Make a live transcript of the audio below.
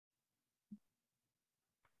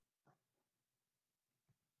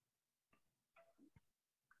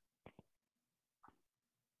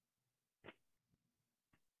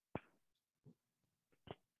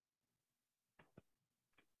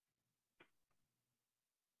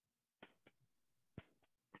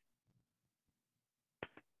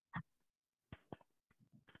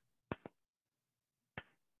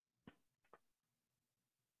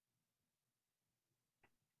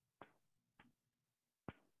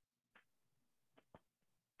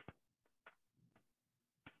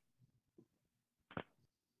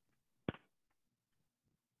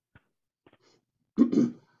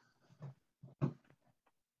But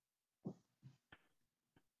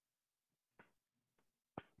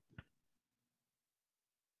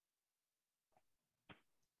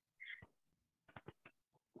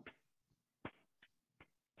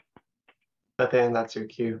then that's your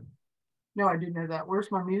cue. No, I didn't know that. Where's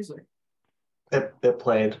my music? It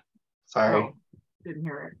played. Sorry. Oh, didn't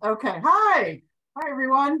hear it. Okay. Hi. Hi,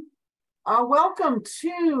 everyone. Welcome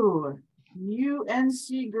to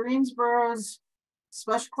UNC Greensboro's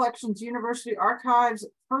Special Collections University Archives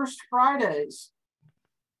First Fridays.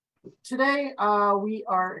 Today, we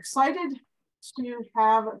are excited to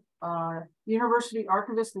have University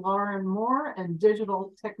Archivist Erin Lawrimore and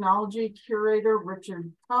Digital Technology Curator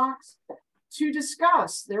Richard Cox to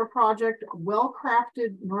discuss their project,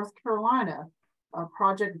 Well-Crafted North Carolina.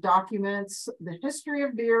 Project documents the history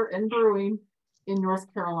of beer and brewing in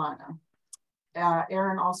North Carolina.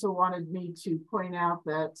 Erin also wanted me to point out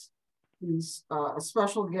that he's a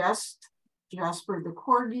special guest, Jasper the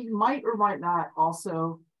Corgi, might or might not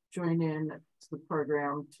also join in to the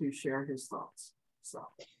program to share his thoughts. So,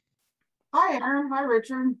 hi, Erin. Hi,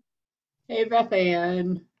 Richard. Hey, Beth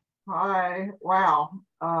Ann. Hi. Wow.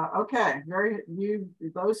 Okay.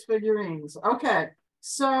 Those figurines. Okay.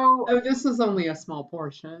 So. Oh, this is only a small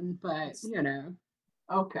portion, but you know.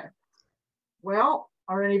 Okay. Well,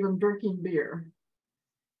 are any of them drinking beer?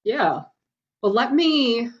 Yeah. Well, let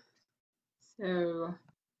me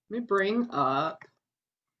bring up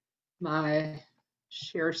my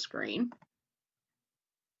share screen.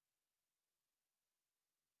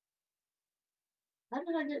 How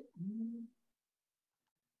did I get?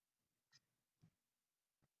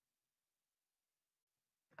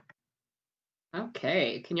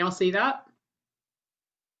 Okay, can y'all see that?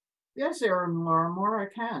 Yes, Erin Lawrimore, I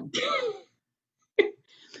can.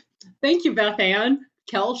 Thank you, Beth Ann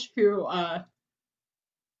Kelch, who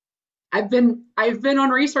I've been on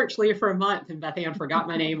research leave for a month, and Beth Ann forgot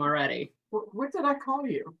my name already. What did I call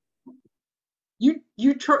you? You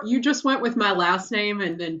just went with my last name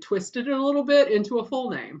and then twisted it a little bit into a full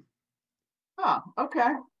name. Oh,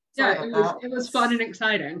 okay. Yeah, it was fun and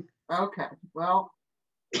exciting. Okay, well,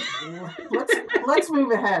 let's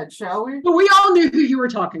move ahead, shall we? But we all knew who you were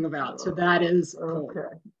talking about, so that is cool.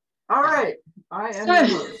 Okay. All right. I am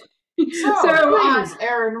yours. So please,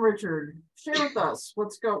 Erin, Richard, share with us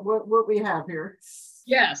what we have here.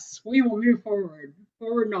 Yes, we will move forward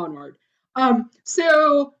and onward.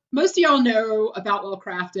 So most of y'all know about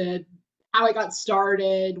Well-Crafted, how it got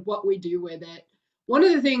started, what we do with it. One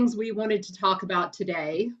of the things we wanted to talk about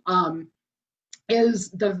today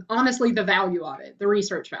is honestly the value of it, the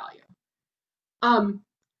research value.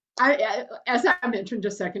 As I mentioned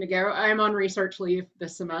just a second ago, I'm on research leave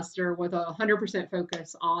this semester with 100%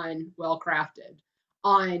 focus on Well-Crafted,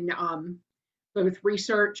 on both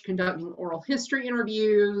research, conducting oral history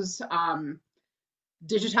interviews,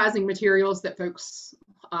 digitizing materials that folks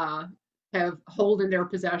hold in their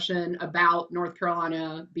possession about North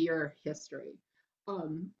Carolina beer history.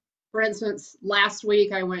 For instance, last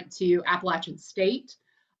week I went to Appalachian State.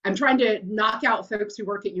 I'm trying to knock out folks who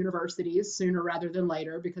work at universities sooner rather than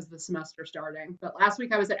later because the semester's starting. But last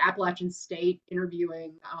week I was at Appalachian State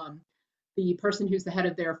interviewing the person who's the head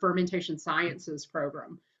of their fermentation sciences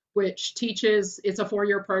program, which teaches, it's a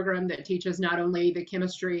 4-year program that teaches not only the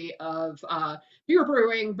chemistry of beer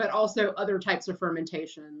brewing, but also other types of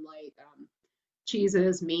fermentation like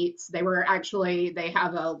cheeses, meats. They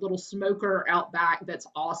have a little smoker out back that's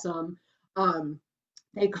awesome.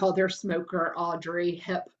 They call their smoker Audrey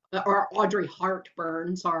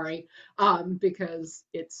Heartburn, because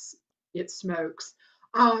it smokes.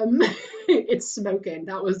 It's smoking.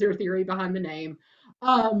 That was their theory behind the name.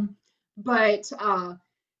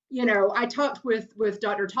 You know, I talked with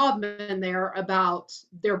Dr. Taubman there about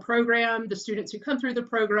their program, the students who come through the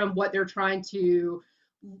program, what they're trying to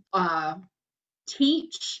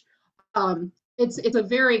teach. It's a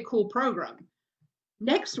very cool program.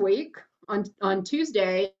 Next week, on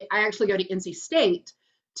Tuesday, I actually go to NC State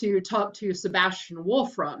to talk to Sebastian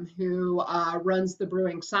Wolfram, who runs the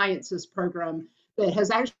Brewing Sciences program that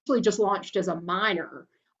has actually just launched as a minor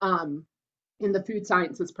in the Food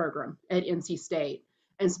Sciences program at NC State.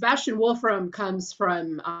 And Sebastian Wolfram comes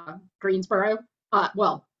from Greensboro.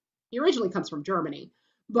 Well, he originally comes from Germany,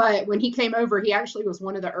 but when he came over, he actually was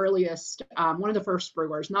one of the earliest, one of the first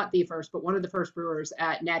brewers, not the first, but one of the first brewers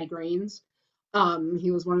at Natty Greens.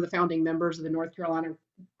 He was one of the founding members of the North Carolina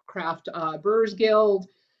Craft Brewers Guild.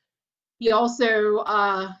 He also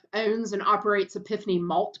owns and operates Epiphany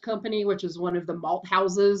Malt Company, which is one of the malt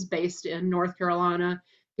houses based in North Carolina.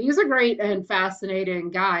 He's a great and fascinating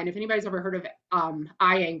guy. And if anybody's ever heard of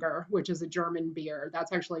Eyanger, which is a German beer,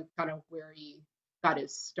 that's actually kind of where he got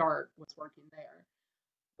his start was working there.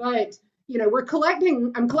 But, you know,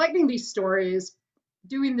 I'm collecting these stories,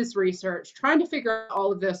 doing this research, trying to figure out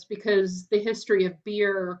all of this because the history of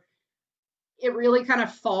beer, it really kind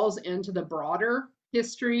of falls into the broader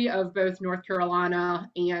history of both North Carolina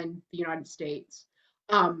and the United States.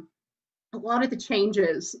 A lot of the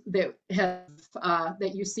changes that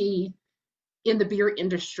that you see in the beer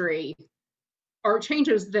industry are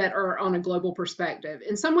changes that are on a global perspective.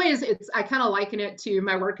 In some ways, I kind of liken it to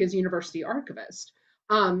my work as university archivist.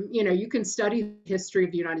 You know, you can study the history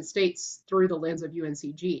of the United States through the lens of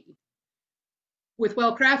UNCG. With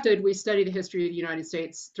Well Crafted, we study the history of the United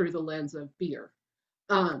States through the lens of beer.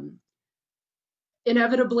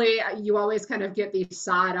 Inevitably, you always kind of get these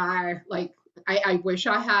side eye, like, I wish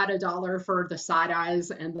I had $1 for the side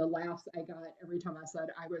eyes and the laughs I got every time I said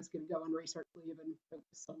I was going to go on research leave and focus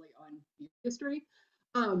solely on history.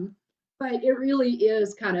 But it really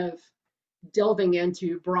is kind of delving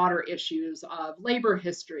into broader issues of labor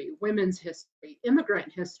history, women's history,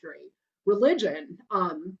 immigrant history, religion,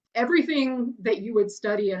 everything that you would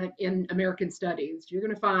study in American studies, you're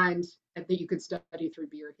going to find that you could study through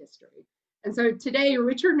beer history. And so today,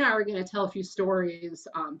 Richard and I are going to tell a few stories,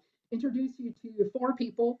 introduce you to 4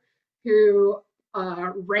 people who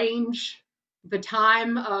range the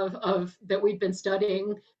time of that we've been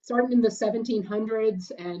studying, starting in the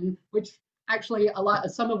 1700s, and which actually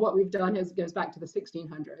some of what we've done goes back to the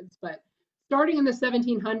 1600s, but starting in the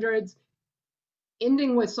 1700s,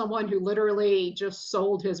 ending with someone who literally just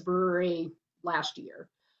sold his brewery last year.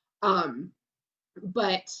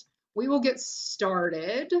 But we will get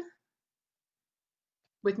started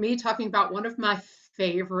with me talking about one of my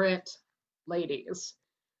favorite ladies.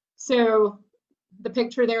 So the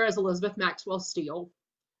picture there is Elizabeth Maxwell Steele.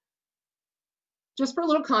 Just for a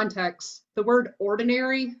little context, the word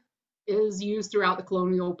ordinary is used throughout the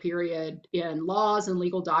colonial period in laws and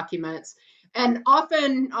legal documents, and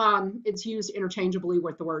often it's used interchangeably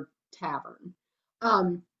with the word tavern.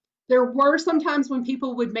 There were sometimes when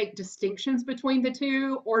people would make distinctions between the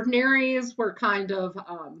two. Ordinaries were kind of,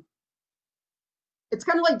 it's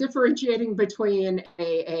kind of like differentiating between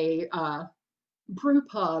a brew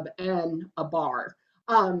pub and a bar.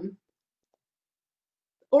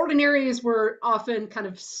 Ordinaries were often kind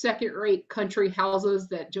of second-rate country houses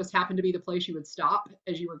that just happened to be the place you would stop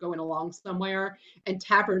as you were going along somewhere, and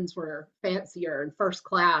taverns were fancier and first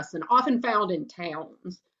class and often found in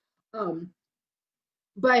towns.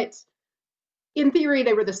 But in theory,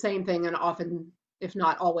 they were the same thing and often, if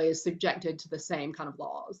not always, subjected to the same kind of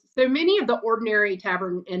laws. So many of the ordinary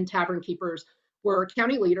tavern keepers were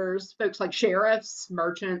county leaders, folks like sheriffs,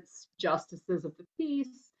 merchants, justices of the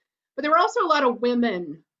peace, but there were also a lot of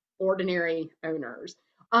women ordinary owners,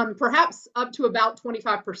 perhaps up to about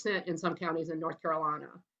 25% in some counties in North Carolina.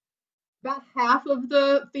 About half of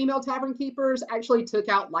the female tavern keepers actually took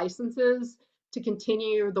out licenses to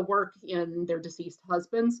continue the work in their deceased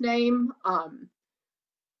husband's name.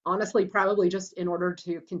 Honestly, probably just in order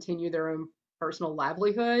to continue their own personal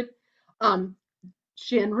livelihood.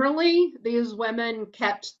 Generally, these women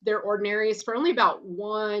kept their ordinaries for only about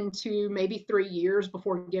 1 to maybe 3 years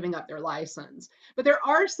before giving up their license. But there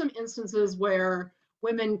are some instances where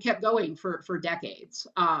women kept going for decades,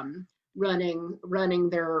 running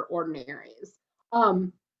their ordinaries.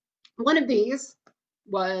 One of these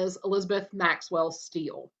was Elizabeth Maxwell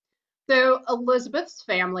Steele. So Elizabeth's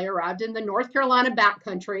family arrived in the North Carolina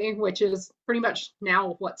backcountry, which is pretty much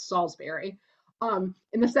now what's Salisbury,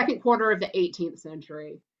 in the second quarter of the 18th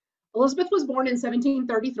century. Elizabeth was born in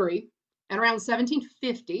 1733, and around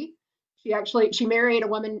 1750, she married a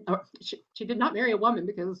woman. She did not marry a woman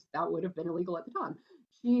because that would have been illegal at the time.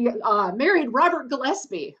 She married Robert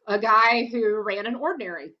Gillespie, a guy who ran an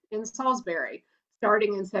ordinary in Salisbury,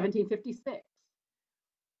 starting in 1756.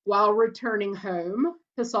 While returning home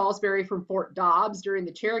to Salisbury from Fort Dobbs during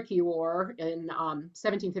the Cherokee War in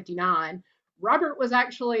 1759, Robert was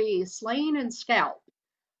actually slain and scalped.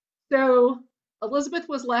 So Elizabeth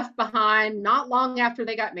was left behind not long after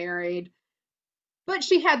they got married, but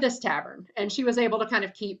she had this tavern and she was able to kind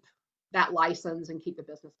of keep that license and keep the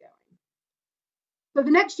business going. So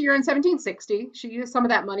the next year in 1760, she used some of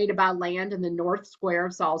that money to buy land in the North Square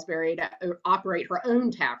of Salisbury to operate her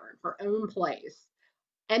own tavern, her own place.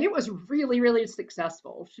 And it was really, really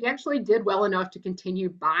successful. She actually did well enough to continue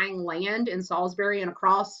buying land in Salisbury and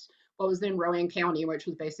across what was then Rowan County, which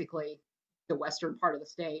was basically the western part of the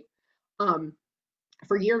state,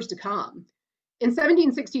 for years to come. In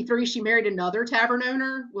 1763, she married another tavern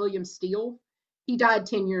owner, William Steele. He died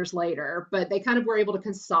 10 years later, but they kind of were able to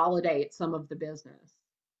consolidate some of the business.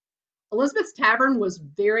 Elizabeth's Tavern was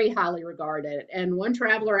very highly regarded, and one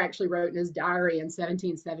traveler actually wrote in his diary in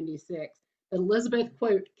 1776 that Elizabeth,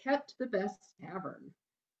 quote, kept the best tavern.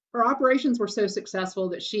 Her operations were so successful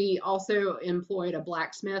that she also employed a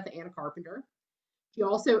blacksmith and a carpenter. She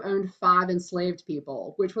also owned 5 enslaved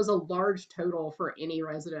people, which was a large total for any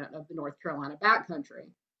resident of the North Carolina backcountry.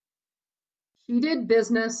 She did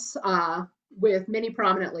business with many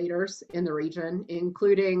prominent leaders in the region,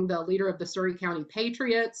 including the leader of the Surry County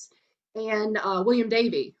Patriots and William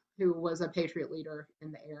Davie, who was a Patriot leader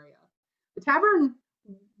in the area. The tavern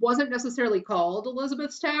wasn't necessarily called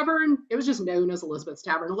Elizabeth's Tavern. It was just known as Elizabeth's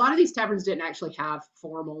Tavern. A lot of these taverns didn't actually have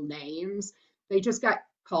formal names. They just got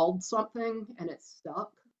called something and it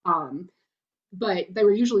stuck. But they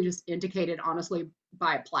were usually just indicated, honestly,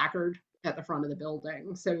 by a placard at the front of the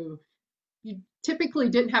building. So you typically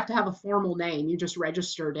didn't have to have a formal name. You just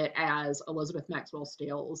registered it as Elizabeth Maxwell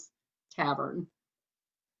Steele's Tavern.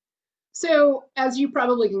 So, as you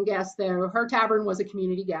probably can guess, though, her tavern was a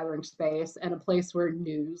community gathering space and a place where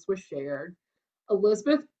news was shared.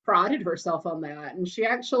 Elizabeth prided herself on that, and she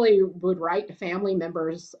actually would write to family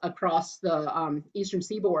members across the eastern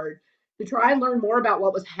seaboard to try and learn more about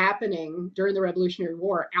what was happening during the Revolutionary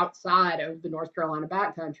War outside of the North Carolina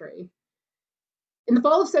backcountry. In the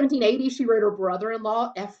fall of 1780, she wrote her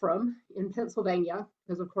brother-in-law, Ephraim, in Pennsylvania,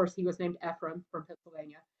 because of course he was named Ephraim from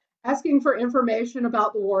Pennsylvania, asking for information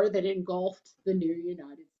about the war that engulfed the new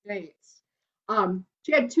United States.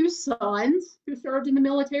 She had 2 sons who served in the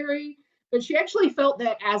military, but she actually felt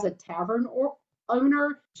that as a tavern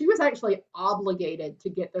owner, she was actually obligated to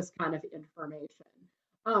get this kind of information.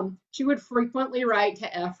 She would frequently write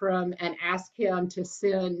to Ephraim and ask him to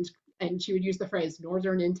send, and she would use the phrase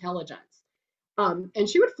Northern intelligence. And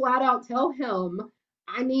she would flat out tell him,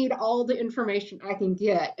 I need all the information I can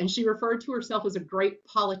get. And she referred to herself as a great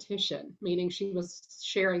politician, meaning she was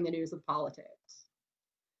sharing the news of politics.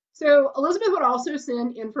 So Elizabeth would also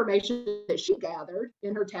send information that she gathered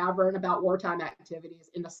in her tavern about wartime activities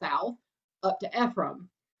in the South up to Ephraim.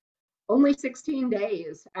 Only 16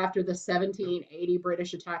 days after the 1780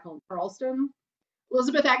 British attack on Charleston,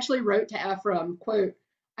 Elizabeth actually wrote to Ephraim, quote,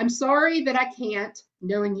 I'm sorry that I can't,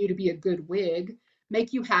 knowing you to be a good Whig,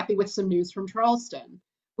 make you happy with some news from Charleston.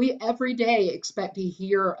 We every day expect to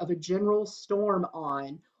hear of a general storm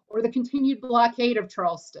on, or the continued blockade of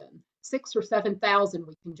Charleston, 6,000 or 7,000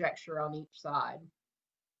 we conjecture on each side.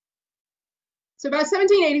 So by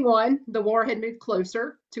 1781, the war had moved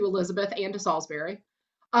closer to Elizabeth and to Salisbury.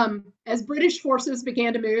 As British forces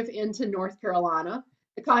began to move into North Carolina,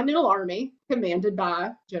 the Continental Army, commanded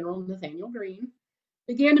by General Nathaniel Greene,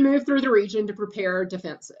 began to move through the region to prepare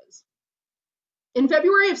defenses. In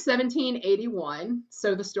February of 1781,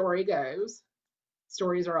 so the story goes,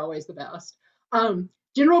 stories are always the best,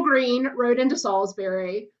 General Greene rode into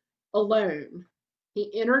Salisbury alone.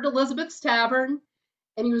 He entered Elizabeth's Tavern,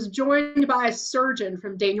 and he was joined by a surgeon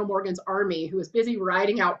from Daniel Morgan's army who was busy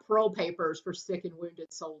writing out parole papers for sick and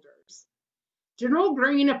wounded soldiers. General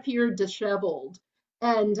Greene appeared disheveled,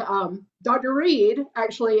 and Dr. Reed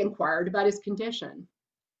actually inquired about his condition.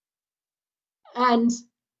 And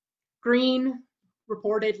Greene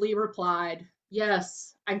reportedly replied,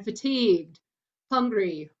 yes, I'm fatigued,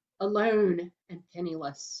 hungry, alone, and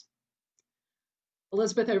penniless.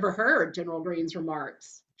 Elizabeth overheard General Greene's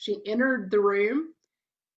remarks. She entered the room,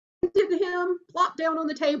 handed him, plopped down on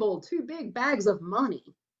the table, 2 big bags of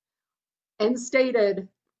money, and stated,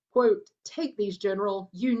 quote, take these, General,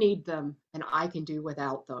 you need them, and I can do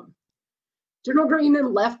without them. General Greene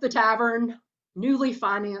then left the tavern, newly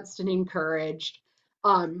financed and encouraged.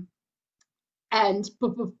 But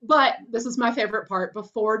this is my favorite part,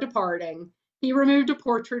 before departing, he removed a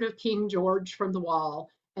portrait of King George from the wall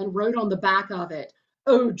and wrote on the back of it,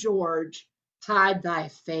 "Oh, George, hide thy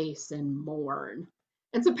face and mourn."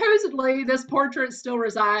 And supposedly this portrait still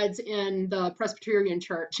resides in the Presbyterian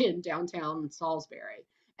Church in downtown Salisbury.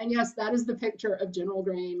 And yes, that is the picture of General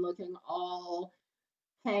Greene looking all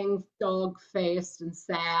hang-dog-faced and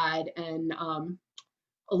sad, and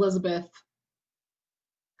Elizabeth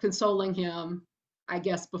consoling him, I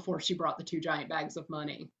guess, before she brought the 2 giant bags of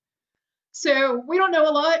money. So we don't know a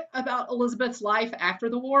lot about Elizabeth's life after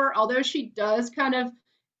the war, although she does kind of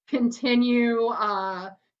continue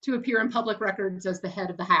to appear in public records as the head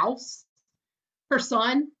of the house. Her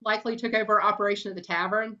son likely took over operation of the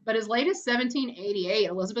tavern, but as late as 1788,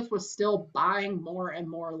 Elizabeth was still buying more and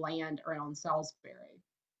more land around Salisbury.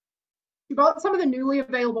 She bought some of the newly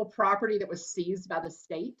available property that was seized by the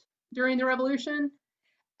state during the Revolution,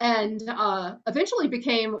 and eventually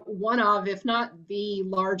became one of, if not the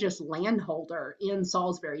largest landholder in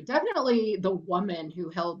Salisbury, definitely the woman who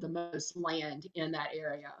held the most land in that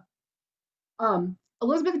area.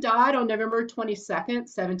 Elizabeth died on November 22nd,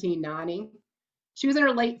 1790. She was in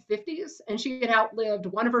her late 50s, and she had outlived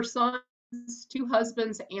one of her sons, two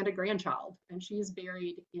husbands, and a grandchild, and she is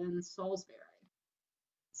buried in Salisbury.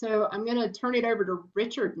 So I'm going to turn it over to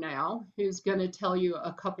Richard now, who's going to tell you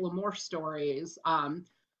a couple of more stories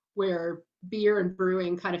where beer and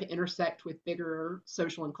brewing kind of intersect with bigger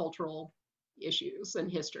social and cultural issues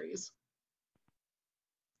and histories.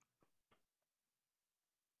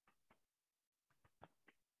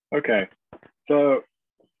 Okay, so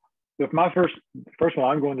if my first one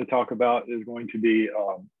I'm going to talk about is going to be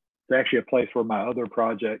it's actually a place where my other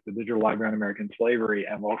project, the Digital Library on American Slavery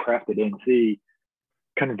and Well Crafted NC,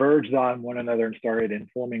 converged on one another and started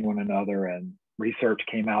informing one another, and research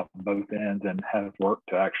came out both ends and has worked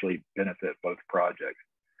to actually benefit both projects.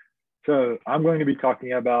 So I'm going to be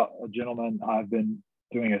talking about a gentleman I've been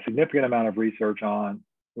doing a significant amount of research on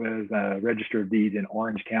with a Register of Deeds in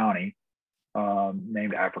Orange County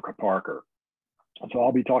named Africa Parker. So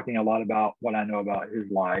I'll be talking a lot about what I know about his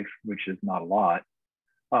life, which is not a lot.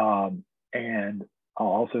 And I'll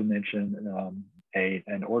also mention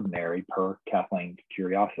an ordinary per Kathleen's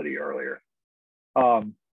curiosity earlier.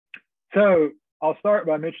 So I'll start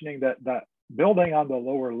by mentioning that that building on the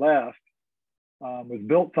lower left was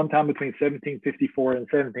built sometime between 1754 and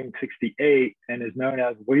 1768 and is known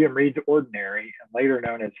as William Reed's Ordinary, and later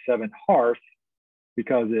known as Seven Hearths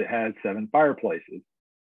because it had 7 fireplaces.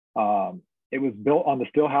 It was built on the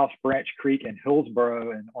Stillhouse Branch Creek in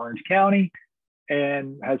Hillsborough in Orange County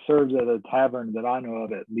and has served as a tavern that I know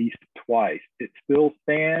of at least twice. It still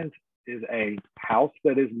stands, is a house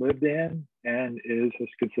that is lived in, and is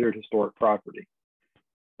considered historic property.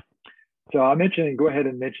 So go ahead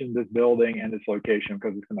and mention this building and its location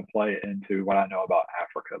because it's going to play into what I know about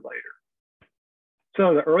Africa later.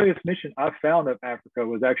 So the earliest mention I found of Africa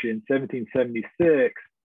was actually in 1776,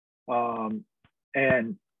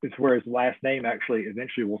 and it's where his last name actually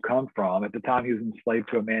eventually will come from. At the time, he was enslaved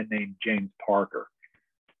to a man named James Parker.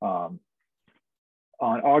 On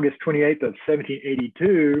August 28th of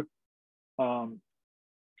 1782,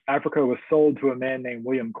 Africa was sold to a man named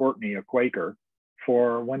William Courtney, a Quaker,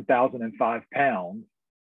 for 1,005 pounds.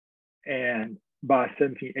 And by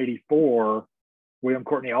 1784, William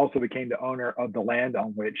Courtney also became the owner of the land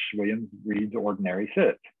on which William Reed's Ordinary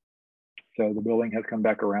sits. So the building has come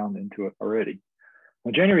back around into it already.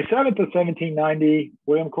 On January 7th of 1790,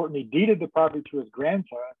 William Courtney deeded the property to his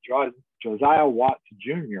grandson, Josiah Watts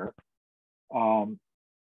Jr.,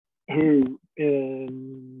 who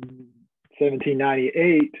in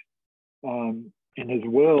 1798, in his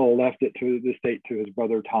will, left it to the estate to his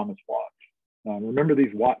brother, Thomas Watts. Remember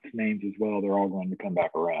these Watts names as well, they're all going to come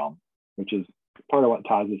back around, which is part of what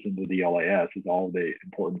ties us into the LAS, is all the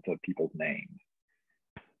importance of people's names.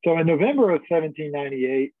 So in November of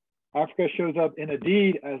 1798, Africa shows up in a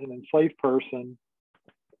deed as an enslaved person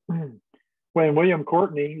when William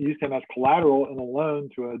Courtney used him as collateral in a loan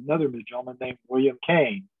to another gentleman named William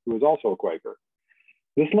Kane, who was also a Quaker.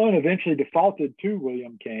 This loan eventually defaulted to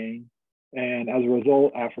William Kane, and as a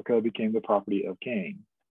result, Africa became the property of Kane.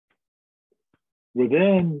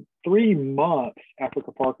 Within 3 months,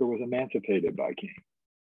 Africa Parker was emancipated by Kane.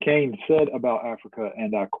 Kane said about Africa,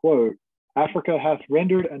 and I quote, "Africa hath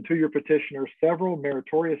rendered unto your petitioner several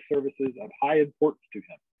meritorious services of high importance to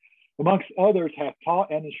him. Amongst others hath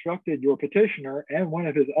taught and instructed your petitioner and one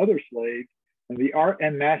of his other slaves in the art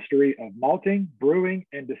and mastery of malting, brewing,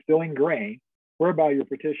 and distilling grain, whereby your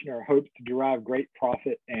petitioner hopes to derive great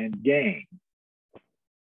profit and gain."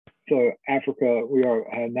 So Africa,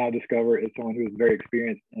 have now discovered, is someone who is very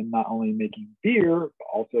experienced in not only making beer, but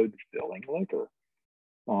also distilling liquor.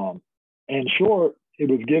 In short, it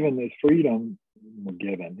was given this freedom,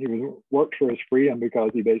 he worked for his freedom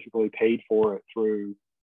because he basically paid for it through,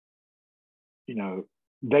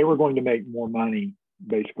 they were going to make more money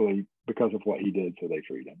basically because of what he did, so they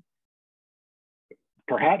freed him.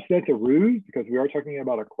 Perhaps that's a ruse because we are talking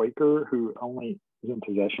about a Quaker who only was in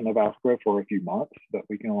possession of Africa for a few months, but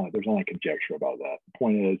there's only conjecture about that. The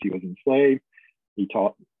point is, he was enslaved. He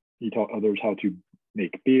taught others how to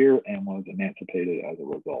make beer and was emancipated as a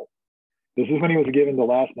result. This is when he was given the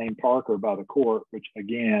last name Parker by the court, which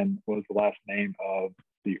again was the last name of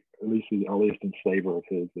at least the earliest enslaver of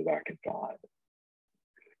his that I can find.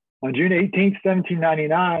 On June 18th,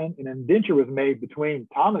 1799, an indenture was made between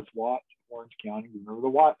Thomas Watts of Orange County, remember the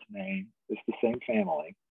Watts name, it's the same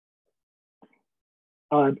family,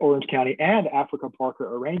 Orange County, and Africa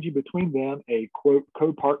Parker, arranging between them a, quote,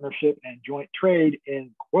 co-partnership and joint trade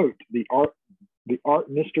in, quote, the art,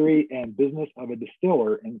 mystery, and business of a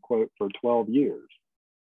distiller, end quote, for 12 years.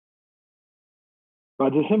 By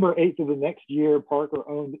December 8th of the next year, Parker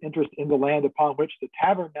owned interest in the land upon which the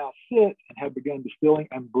tavern now sits and had begun distilling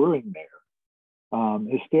and brewing there.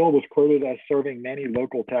 His still was quoted as serving many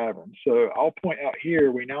local taverns. So I'll point out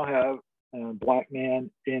here, we now have a Black man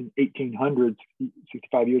in 1800s,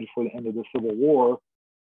 65 years before the end of the Civil War,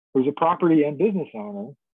 who's a property and business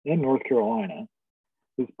owner in North Carolina.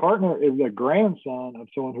 His partner is the grandson of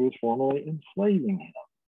someone who was formerly enslaving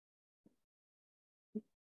him.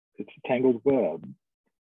 It's a tangled web.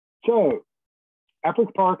 So,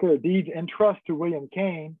 Africa Parker deeds in trust to William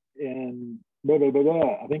Kane in,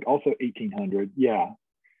 I think also 1800, yeah.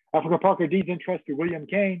 Africa Parker deeds in trust to William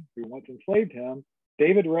Kane, who once enslaved him,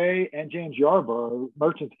 David Ray and James Yarborough,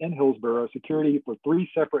 merchants in Hillsborough, security for 3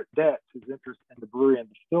 separate debts, his interest in the brewery and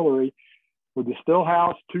distillery, with the still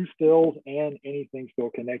house, 2 stills, and anything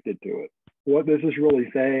still connected to it. What this is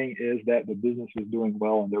really saying is that the business was doing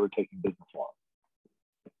well and they were taking business loans.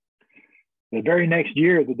 The very next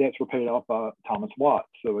year, the debts were paid off by Thomas Watts.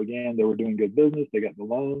 So again, they were doing good business. They got the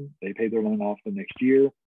loan. They paid their loan off the next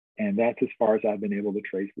year. And that's as far as I've been able to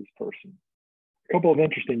trace this person. A couple of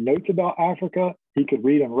interesting notes about Africa. He could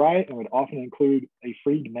read and write and would often include a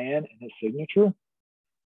freed man in his signature.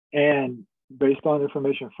 And based on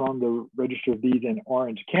information from the Register of Deeds in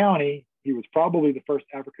Orange County, he was probably the first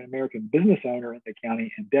African-American business owner in the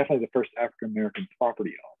county and definitely the first African-American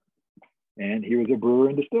property owner. And he was a brewer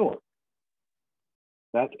and distiller.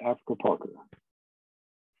 That's Africa Parker.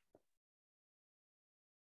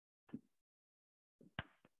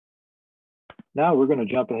 Now we're going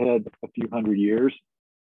to jump ahead a few hundred years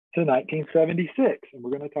to 1976, and we're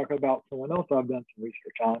going to talk about someone else I've done some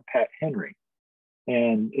research on, Pat Henry.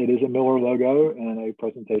 And it is a Miller logo and a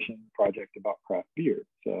presentation project about craft beer.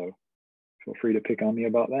 So feel free to pick on me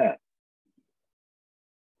about that.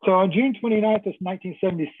 So on June 29th of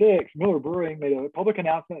 1976, Miller Brewing made a public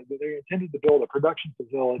announcement that they intended to build a production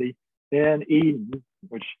facility in Eden,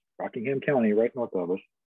 which Rockingham County, right north of us,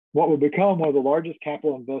 what would become one of the largest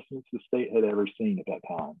capital investments the state had ever seen at that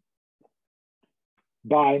time.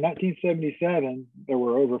 By 1977, there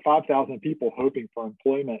were over 5,000 people hoping for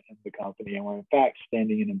employment in the company and were in fact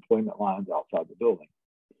standing in employment lines outside the building.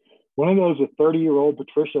 One of those was 30-year-old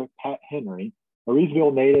Patricia Pat Henry, a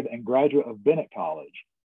Reedsville native and graduate of Bennett College.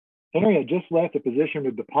 Henry had just left a position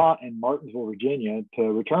with DuPont in Martinsville, Virginia to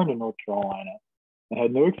return to North Carolina and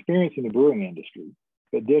had no experience in the brewing industry,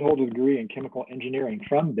 but did hold a degree in chemical engineering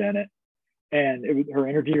from Bennett. And her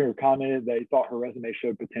interviewer commented that he thought her resume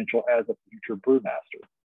showed potential as a future brewmaster.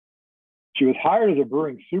 She was hired as a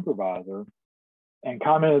brewing supervisor and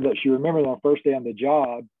commented that she remembered on the first day on the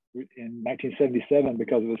job in 1977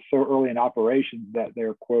 because it was so early in operations that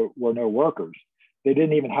there, quote, were no workers. They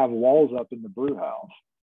didn't even have walls up in the brew house.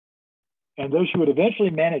 And though she would eventually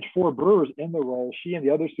manage 4 brewers in the role, she and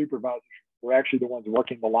the other supervisors were actually the ones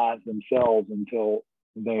working the lines themselves until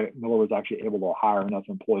Miller was actually able to hire enough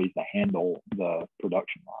employees to handle the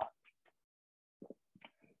production line.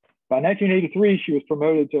 By 1983, she was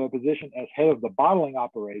promoted to a position as head of the bottling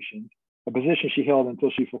operations, a position she held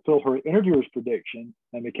until she fulfilled her interviewer's prediction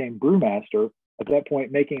and became brewmaster, at that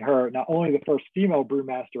point making her not only the first female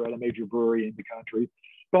brewmaster at a major brewery in the country,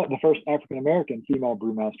 but the first African-American female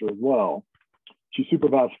brewmaster as well. She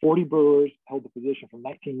supervised 40 brewers, held the position from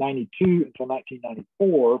 1992 until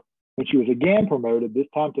 1994, when she was again promoted, this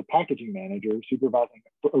time to packaging manager, supervising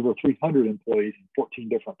over 300 employees in 14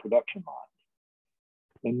 different production lines.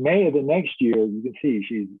 In May of the next year, you can see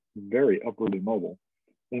she's very upwardly mobile.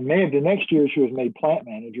 In May of the next year, she was made plant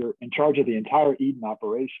manager in charge of the entire Eden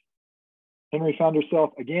operation. Henry found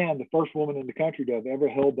herself, again, the first woman in the country to have ever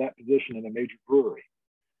held that position in a major brewery.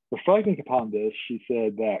 Reflecting upon this, she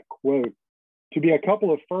said that, quote, to be a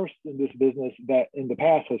couple of firsts in this business that in the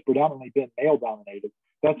past has predominantly been male-dominated,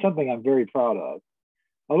 that's something I'm very proud of.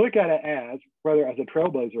 I look at it as, whether as a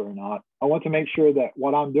trailblazer or not, I want to make sure that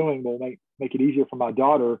what I'm doing will make it easier for my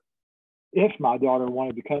daughter, if my daughter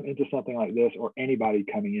wanted to come into something like this or anybody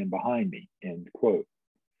coming in behind me, end quote.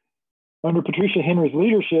 Under Patricia Henry's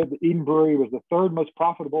leadership, the Eden Brewery was the 3rd most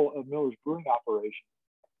profitable of Miller's brewing operations.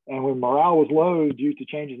 And when morale was low due to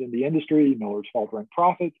changes in the industry, Miller's faltering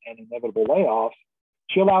profits, and inevitable layoffs,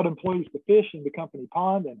 she allowed employees to fish in the company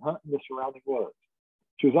pond and hunt in the surrounding woods.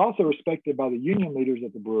 She was also respected by the union leaders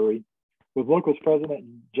at the brewery, with locals president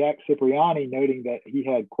Jack Cipriani noting that he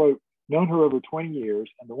had, quote, known her over 20 years,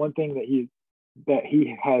 and the one thing that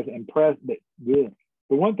has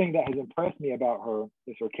impressed me about her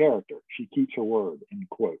is her character. She keeps her word, end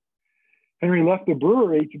quote. Henry left the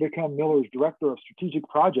brewery to become Miller's director of strategic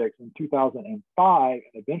projects in 2005, and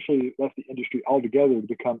eventually left the industry altogether to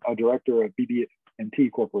become a director of BB&T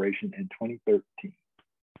Corporation in 2013.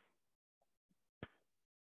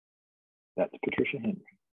 That's Patricia Henry.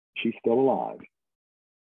 She's still alive.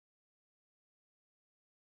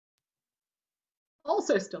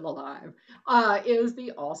 Also still alive is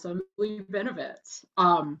the awesome Lee Benevitz.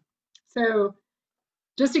 So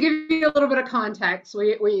just to give you a little bit of context,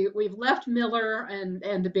 we've left Miller and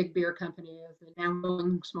the big beer companies and now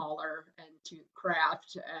going smaller and to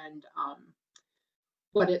craft and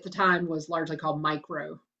what at the time was largely called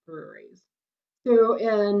micro breweries. So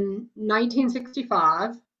in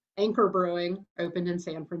 1965, Anchor Brewing opened in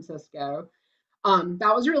San Francisco.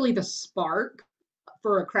 That was really the spark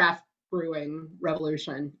for a craft brewing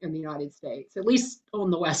revolution in the United States, at least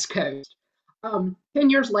on the West Coast. 10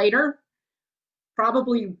 years later,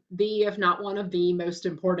 probably the, if not one of the most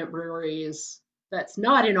important breweries that's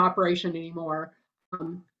not in operation anymore,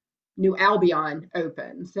 New Albion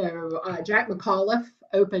opened. So Jack McAuliffe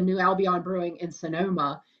opened New Albion Brewing in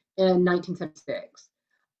Sonoma in 1976.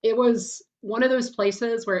 It was one of those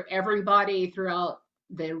places where everybody throughout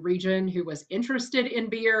the region who was interested in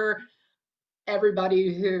beer,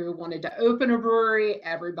 everybody who wanted to open a brewery,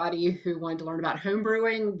 everybody who wanted to learn about home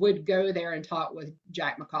brewing would go there and talk with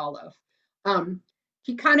Jack McAuliffe.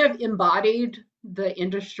 He kind of embodied the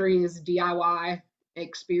industry's DIY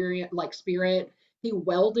experience, like spirit. He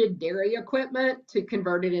welded dairy equipment to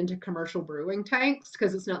convert it into commercial brewing tanks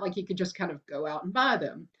because it's not like you could just kind of go out and buy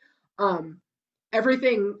them.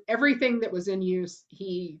 Everything that was in use,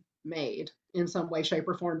 he made in some way, shape,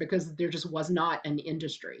 or form because there just was not an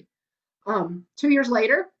industry. 2 years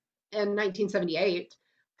later, in 1978,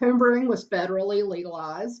 homebrewing was federally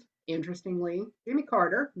legalized. Interestingly, Jimmy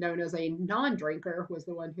Carter, known as a non-drinker, was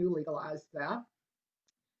the one who legalized that.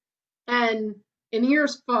 And in the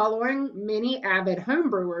years following, many avid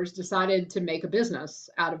homebrewers decided to make a business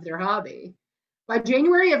out of their hobby. By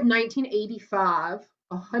January of 1985,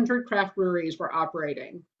 100 craft breweries were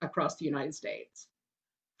operating across the United States.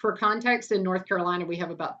 For context, in North Carolina, we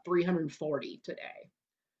have about 340 today.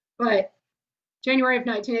 But January of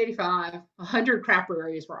 1985, 100 craft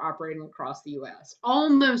breweries were operating across the US.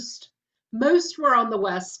 Most were on the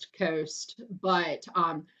West Coast, but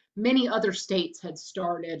many other states had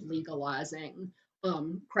started legalizing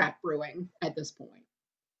craft brewing at this point.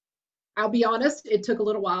 I'll be honest, it took a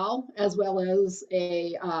little while, as well as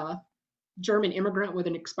a German immigrant with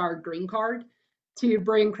an expired green card, to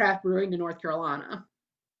bring craft brewing to North Carolina.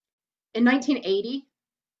 In 1980,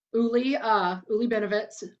 Uli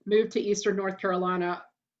Benevitz moved to Eastern North Carolina,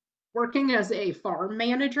 working as a farm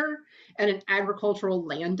manager and an agricultural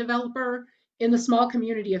land developer in the small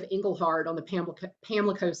community of Engelhard on the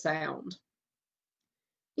Pamlico Sound.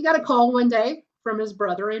 He got a call one day from his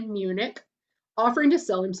brother in Munich offering to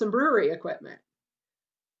sell him some brewery equipment.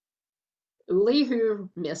 Uli, who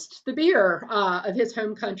missed the beer of his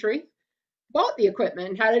home country, bought the equipment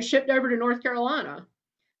and had it shipped over to North Carolina,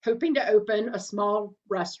 hoping to open a small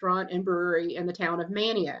restaurant and brewery in the town of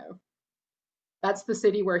Manteo. That's the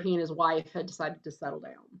city where he and his wife had decided to settle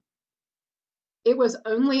down. It was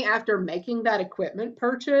only after making that equipment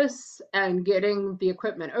purchase and getting the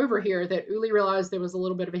equipment over here that Uli realized there was a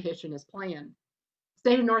little bit of a hitch in his plan. The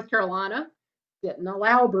state of North Carolina didn't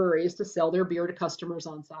allow breweries to sell their beer to customers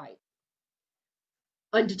on site.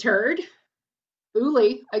 Undeterred,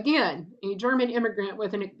 Uli, again, a German immigrant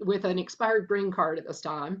with an expired green card at this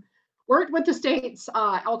time, worked with the state's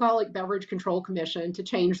Alcoholic Beverage Control Commission to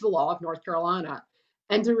change the law of North Carolina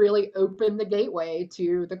and to really open the gateway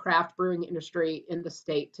to the craft brewing industry in the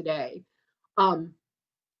state today.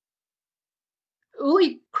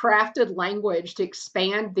 Uli crafted language to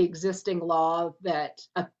expand the existing law that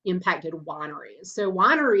impacted wineries. So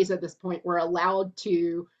wineries at this point were allowed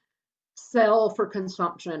to sell for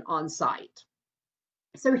consumption on site.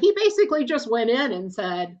 So he basically just went in and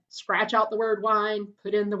said, scratch out the word wine,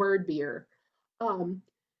 put in the word beer.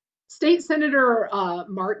 State Senator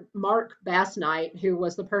Mark Bass-Knight, who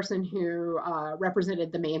was the person who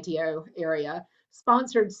represented the Manteo area,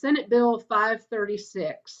 sponsored Senate Bill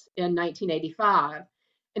 536 in 1985.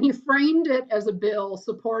 And he framed it as a bill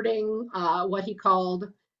supporting what he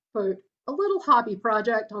called, quote, a little hobby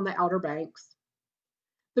project on the Outer Banks.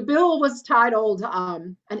 The bill was titled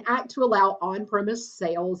An Act to Allow On-Premise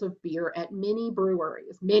Sales of Beer at Many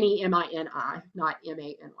Breweries, many M-I-N-I, not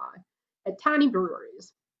M-A-N-Y, at tiny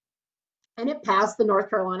breweries. And it passed the North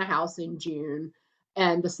Carolina House in June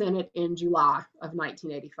and the Senate in July of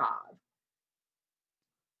 1985.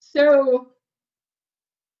 So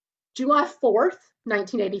July 4th,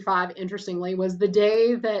 1985, interestingly, was the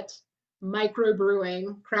day that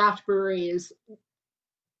microbrewing, craft breweries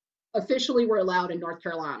officially were allowed in North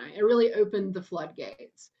Carolina. It really opened the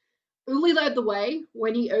floodgates. Uli led the way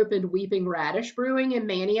when he opened Weeping Radish Brewing in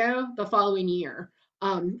Manteo the following year.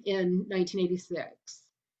 in 1986.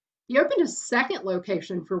 He opened a second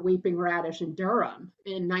location for Weeping Radish in Durham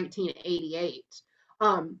in 1988.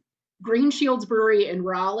 Green Shields Brewery in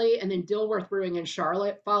Raleigh and then Dilworth Brewing in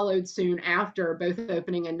Charlotte followed soon after, both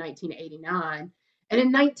opening in 1989. And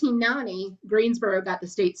in 1990, Greensboro got the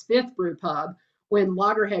state's 5th brew pub when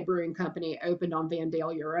Loggerhead Brewing Company opened on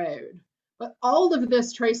Vandalia Road. But all of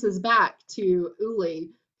this traces back to Uli,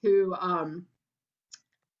 who,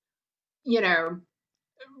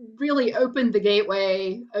 really opened the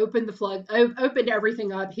gateway, opened the flood, opened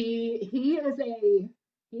everything up. He's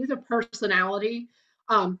a personality.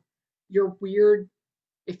 You're weird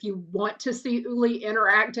if you want to see Uli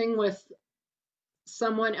interacting with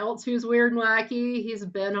someone else who's weird and wacky. He's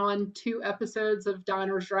been on 2 episodes of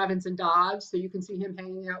Diners, Drive-Ins, and Dives, so you can see him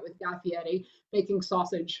hanging out with Guy Fieri, making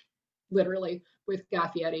sausage, literally, with Guy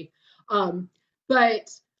Fieri.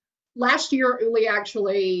 But last year, Uli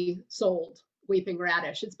actually sold Weeping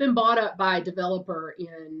Radish. It's been bought up by a developer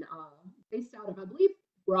based out of, I believe,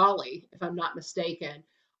 Raleigh, if I'm not mistaken.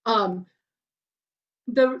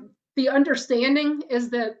 The understanding is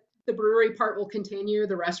that the brewery part will continue,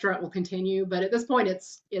 the restaurant will continue, but at this point,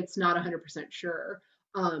 it's not 100% sure.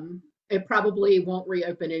 It probably won't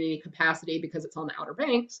reopen in any capacity because it's on the Outer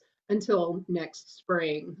Banks until next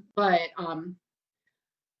spring. But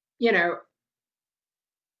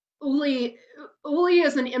Uli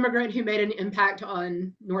is an immigrant who made an impact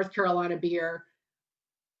on North Carolina beer.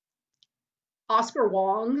 Oscar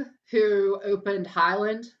Wong, who opened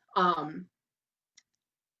Highland,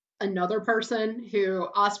 another person who,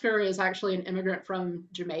 Oscar is actually an immigrant from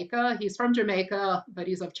Jamaica. He's from Jamaica, but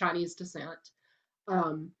he's of Chinese descent.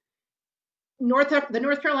 The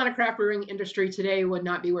North Carolina craft brewing industry today would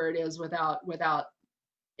not be where it is without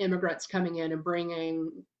immigrants coming in and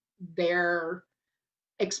bringing their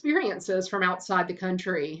experiences from outside the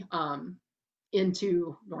country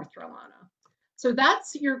into North Carolina. So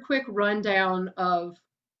that's your quick rundown of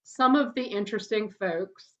some of the interesting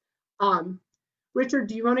folks. Richard,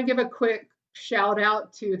 do you want to give a quick shout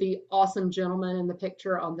out to the awesome gentleman in the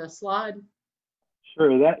picture on this slide?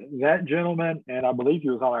 Sure, that gentleman, and I believe he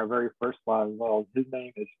was on our very first slide as well, his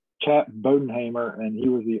name is Chap Bodenhamer, and he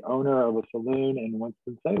was the owner of a saloon in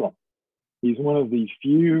Winston-Salem. He's one of the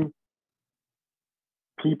few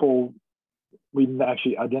people we've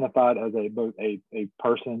actually identified as both a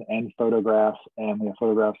person and photographs, and we have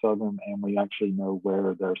photographs of them, and we actually know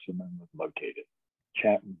where their saloon was located.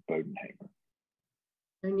 Chap Bodenhamer.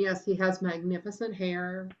 And yes, he has magnificent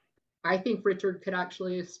hair. I think Richard could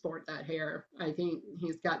actually sport that hair. I think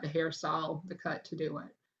he's got the hairstyle, the cut to do it.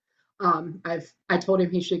 I told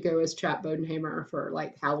him he should go as Chap Bodenhamer for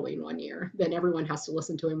like Halloween one year. Then everyone has to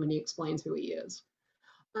listen to him when he explains who he is.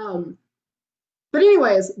 But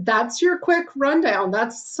anyways, that's your quick rundown.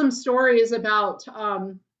 That's some stories about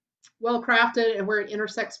Well Crafted and where it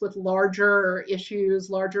intersects with larger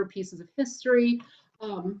issues, larger pieces of history.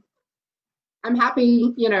 I'm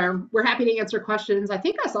happy, we're happy to answer questions. I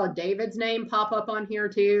think I saw David's name pop up on here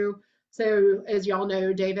too. So as y'all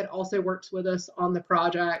know, David also works with us on the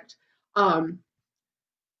project.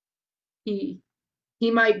 He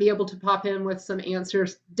might be able to pop in with some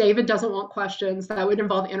answers. David doesn't want questions. That would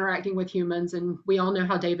involve interacting with humans, and we all know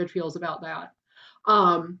how David feels about that.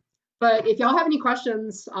 But if y'all have any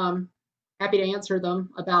questions, happy to answer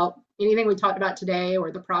them about anything we talked about today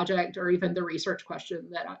or the project or even the research question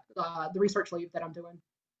that the research leave that I'm doing.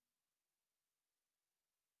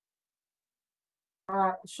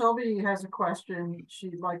 Shelby has a question.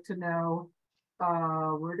 She'd like to know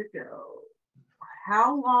where to go.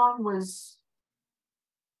 How long was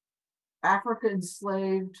Africa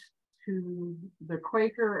enslaved to the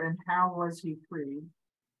Quaker, and how was he freed?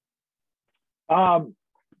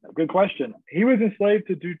 Good question. He was enslaved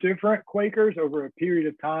to 2 different Quakers over a period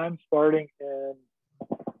of time, starting in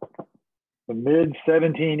the mid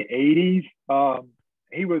 1780s.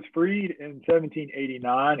 He was freed in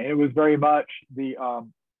 1789, and it was very much the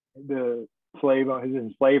his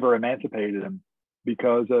enslaver emancipated him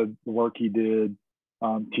because of the work he did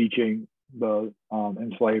teaching the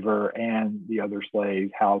enslaver and the other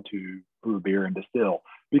slaves how to brew beer and distill.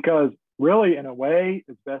 Because really, in a way,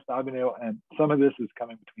 it's best I've been able, and some of this is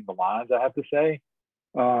coming between the lines, I have to say.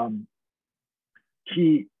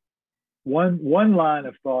 One line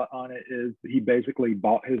of thought on it is he basically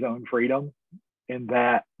bought his own freedom in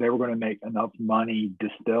that they were going to make enough money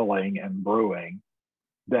distilling and brewing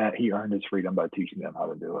that he earned his freedom by teaching them how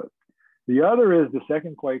to do it. The other is the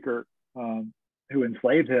second Quaker who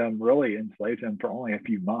enslaved him for only a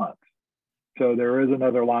few months. So there is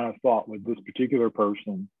another line of thought with this particular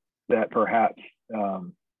person that perhaps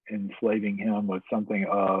enslaving him was something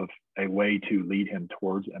of a way to lead him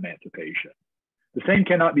towards emancipation. The same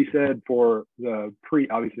cannot be said for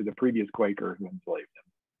obviously the previous Quaker who enslaved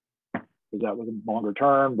him, because that was a longer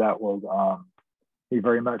term. That was he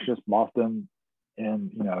very much just lost him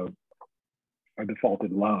in a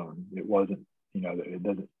defaulted loan. It wasn't it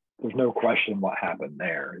doesn't. There's no question what happened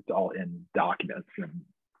there. It's all in documents and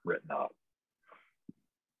written up.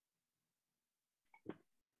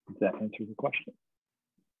 Does that answer the question?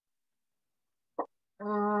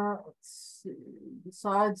 Let's see.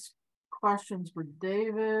 Besides questions for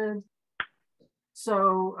David.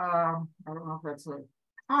 So I don't know if that's a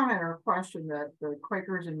comment or a question, that the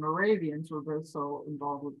Quakers and Moravians were both so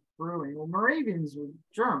involved with brewing. Well, Moravians were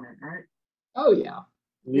German, right? Oh yeah.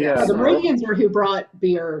 Yeah. The Moravians are who brought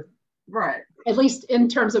beer, right? At least in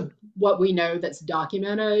terms of what we know that's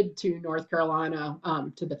documented, to North Carolina,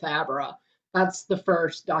 to Bethabara. That's the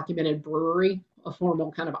first documented brewery, a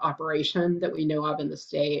formal kind of operation that we know of in the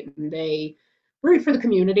state. And they brewed for the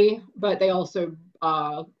community, but they also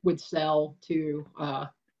would sell to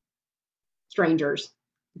strangers,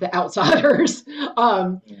 the outsiders.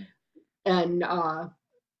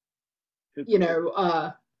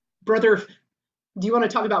 Brother, do you want to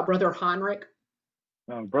talk about Brother Heinrich?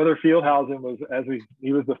 Brother Fieldhausen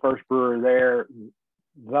he was the first brewer there,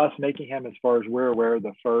 thus making him, as far as we're aware,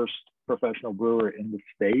 the first professional brewer in the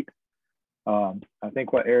state. I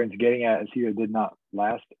think what Erin's getting at is he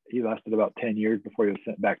lasted about 10 years before he was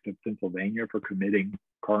sent back to Pennsylvania for committing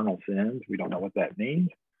cardinal sins. We don't know what that means.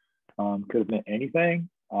 Could have meant anything.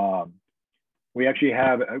 We have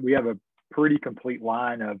a pretty complete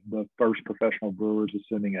line of the first professional brewers,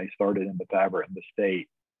 assuming they started in Bethabara in the state,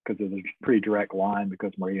 because there's a pretty direct line,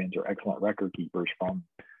 because Moravians are excellent record keepers from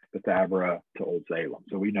Bethabara to Old Salem.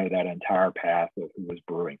 So we know that entire path of who was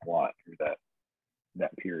brewing what through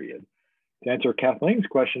that period. To answer Kathleen's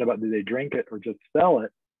question about did they drink it or just sell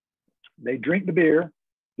it, they drink the beer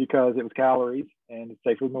because it was calories and it's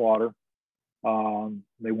safer than the water.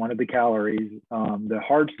 They wanted the calories. The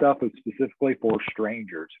hard stuff was specifically for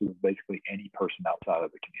strangers, who was basically any person outside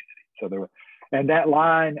of the community. And that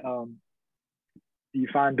line, you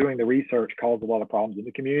find doing the research, caused a lot of problems in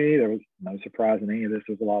the community. There was no surprise in any of this.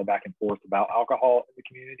 There was a lot of back and forth about alcohol in the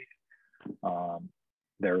communities.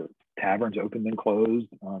 Their taverns opened and closed.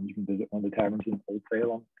 You can visit one of the taverns in Old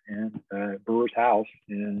Salem, and Brewer's House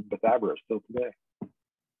in Bethabara still today.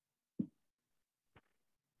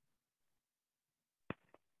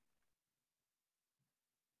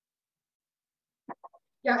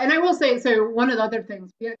 Yeah, and I will say, so one of the other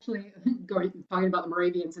things, we actually, talking about the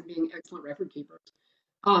Moravians and being excellent record keepers,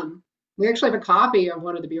 we actually have a copy of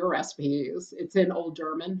one of the beer recipes. It's in Old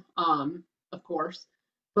German, of course,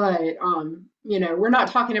 but, we're not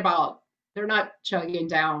talking about, they're not chugging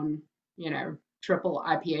down, triple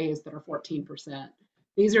IPAs that are 14%.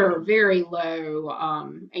 These are very low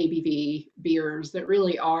ABV beers that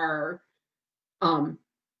really are,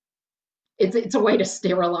 it's a way to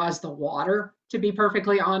sterilize the water, to be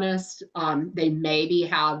perfectly honest. They maybe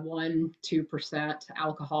have 1-2%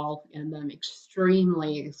 alcohol in them,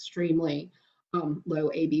 extremely, extremely low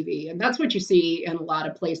ABV. And that's what you see in a lot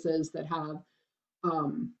of places that have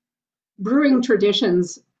brewing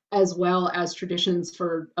traditions, as well as traditions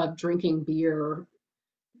of drinking beer,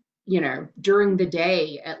 during the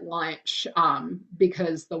day at lunch,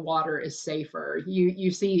 because the water is safer.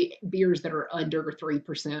 You see beers that are under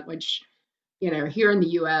 3%, which, here in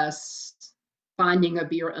the US, finding a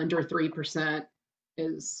beer under 3%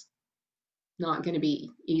 is not going to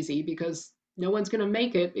be easy, because no one's going to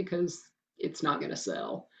make it, because it's not going to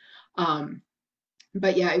sell.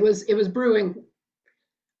 But yeah, it was brewing,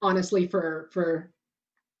 honestly, for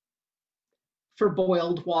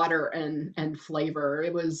boiled water and flavor.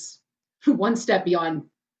 It was one step beyond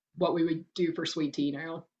what we would do for sweet tea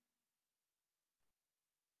now.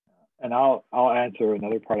 And I'll answer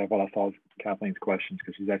another part of what I saw as Kathleen's questions,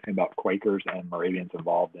 because she's asking about Quakers and Moravians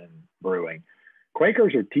involved in brewing.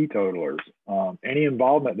 Quakers are teetotalers. Any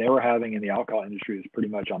involvement they were having in the alcohol industry is pretty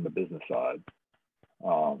much on the business side.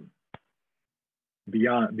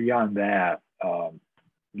 Beyond that,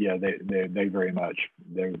 yeah, they're very much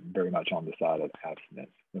on the side of abstinence.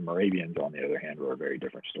 The Moravians, on the other hand, were a very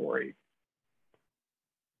different story.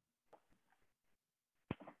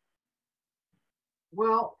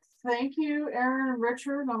 Well, thank you, Erin and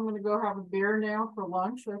Richard. I'm going to go have a beer now for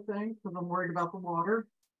lunch, I think, because I'm worried about the water.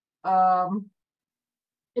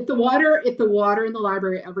 If the water in the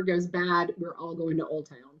library ever goes bad, we're all going to Old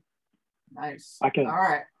Town. Nice. All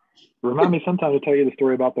right. Remind me sometime to tell you the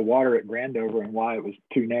story about the water at Grandover and why it was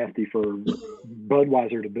too nasty for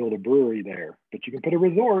Budweiser to build a brewery there. But you can put a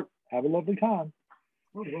resort, have a lovely time.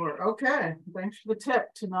 Oh, Lord. Okay, thanks for the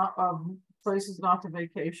tip to not places not to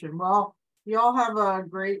vacation. Well, you all have a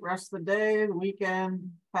great rest of the day, the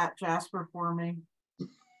weekend. Pat Jasper for me.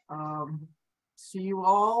 See you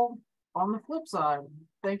all on the flip side.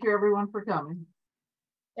 Thank you everyone for coming.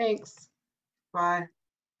 Thanks. Bye.